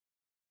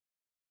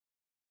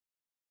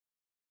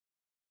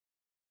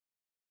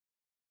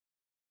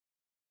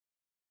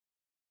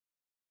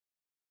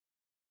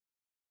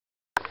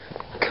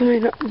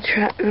Coming up to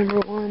trap number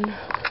 1.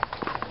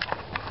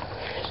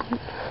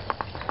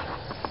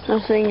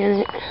 Nothing in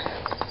it,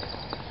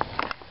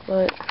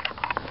 but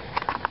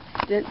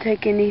didn't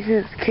take anything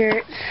of the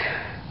carrots.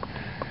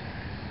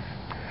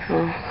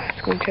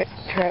 Let's go and check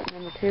trap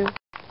number 2.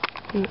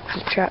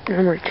 Trap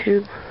number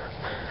 2.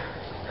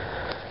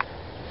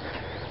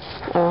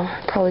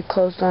 Probably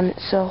closed on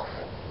itself.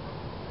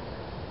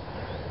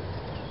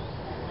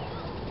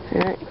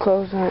 And it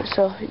closed on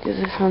itself because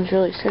this one's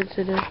really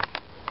sensitive.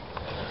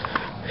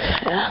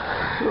 Yeah,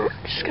 I'm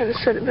just gonna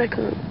set it back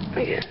up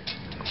again.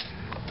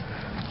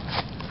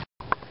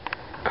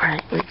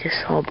 Alright, we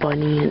just saw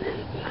Bunny and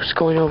he was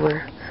going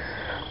over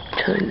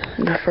to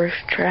the first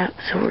trap,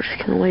 so we're just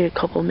gonna wait a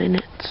couple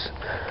minutes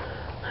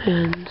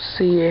and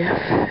see if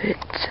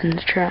it's in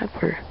the trap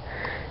or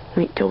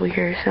wait till we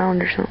hear a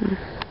sound or something.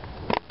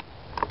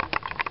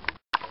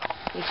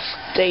 It's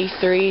day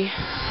 3.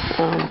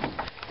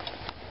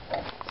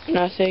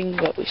 Nothing,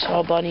 but we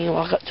saw Bunny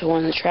walk up to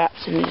one of the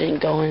traps and it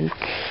didn't go in.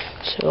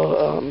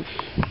 So,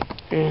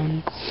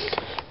 and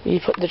we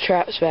put the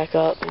traps back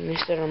up and we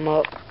set them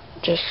up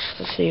just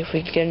to see if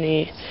we could get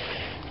any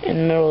in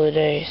the middle of the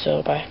day.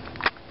 So, bye.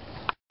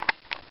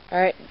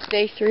 Alright, it's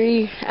day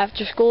 3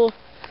 after school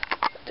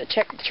to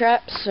check the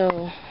traps.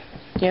 So,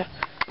 yeah.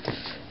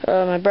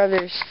 My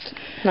brother's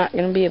not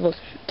going to be able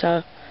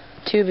to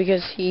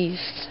because he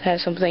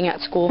has something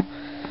at school.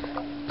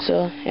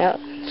 So, yeah,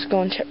 let's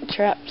go and check the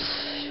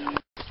traps.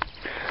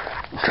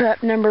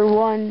 Trap number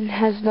 1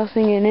 has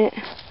nothing in it.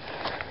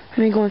 Let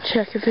me go and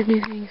check if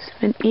anything's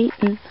been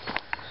eaten.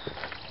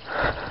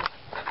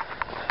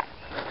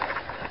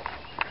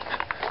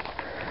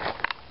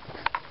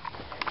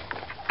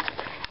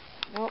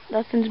 Nope,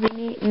 nothing's been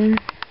eaten.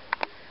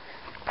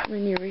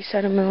 We need to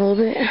reset them a little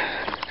bit.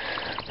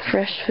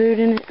 Fresh food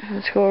in it.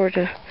 Let's go over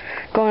to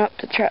going up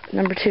to trap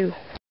number 2.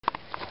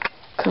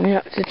 Coming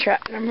up to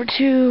trap number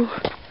 2.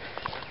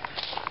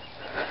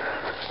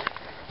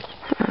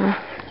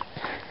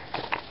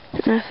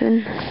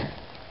 Nothing.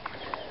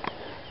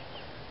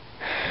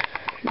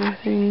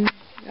 Nothing.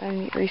 I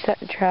need to reset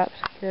the traps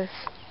with this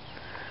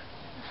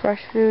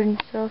fresh food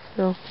and stuff.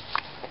 So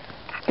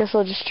I guess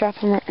I'll just trap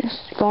them.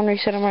 Go and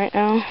reset them right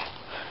now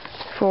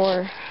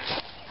before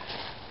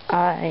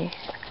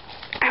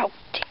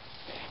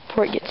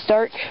it gets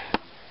dark.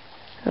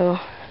 So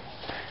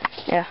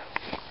yeah.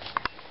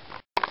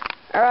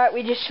 Alright,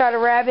 we just shot a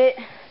rabbit.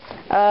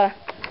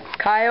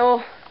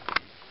 Kyle,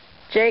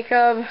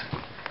 Jacob,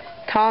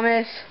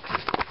 Thomas,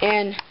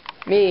 and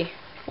me.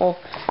 Well,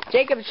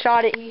 Jacob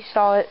shot it, he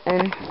saw it,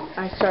 and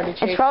I started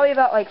chasing. It's probably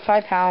about like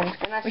 5 pounds.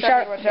 And I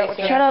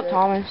shut up,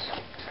 Thomas.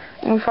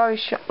 And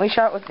we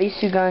shot it with these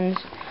 2 guns.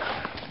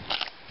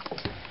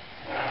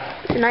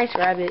 It's a nice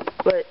rabbit,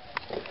 but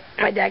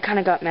my dad kind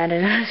of got mad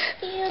at us.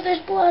 Yeah,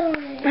 there's blood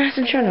on it.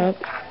 Madison, shut up.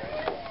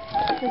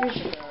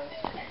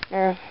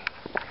 Yeah.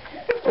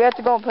 We have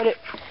to go and put it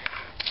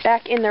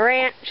back in the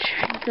ranch.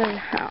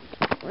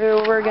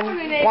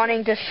 We're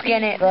wanting to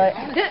skin it, but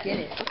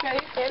Okay.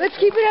 Let's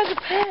keep it as a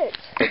pet.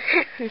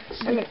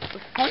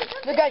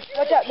 Look, guys,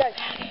 watch out, guys.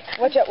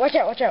 Watch out.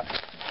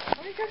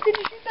 How many times did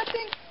you shoot that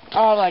thing?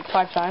 Oh, like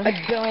 5 times. A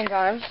billion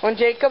times. When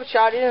Jacob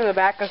shot it in the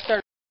back, I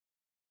started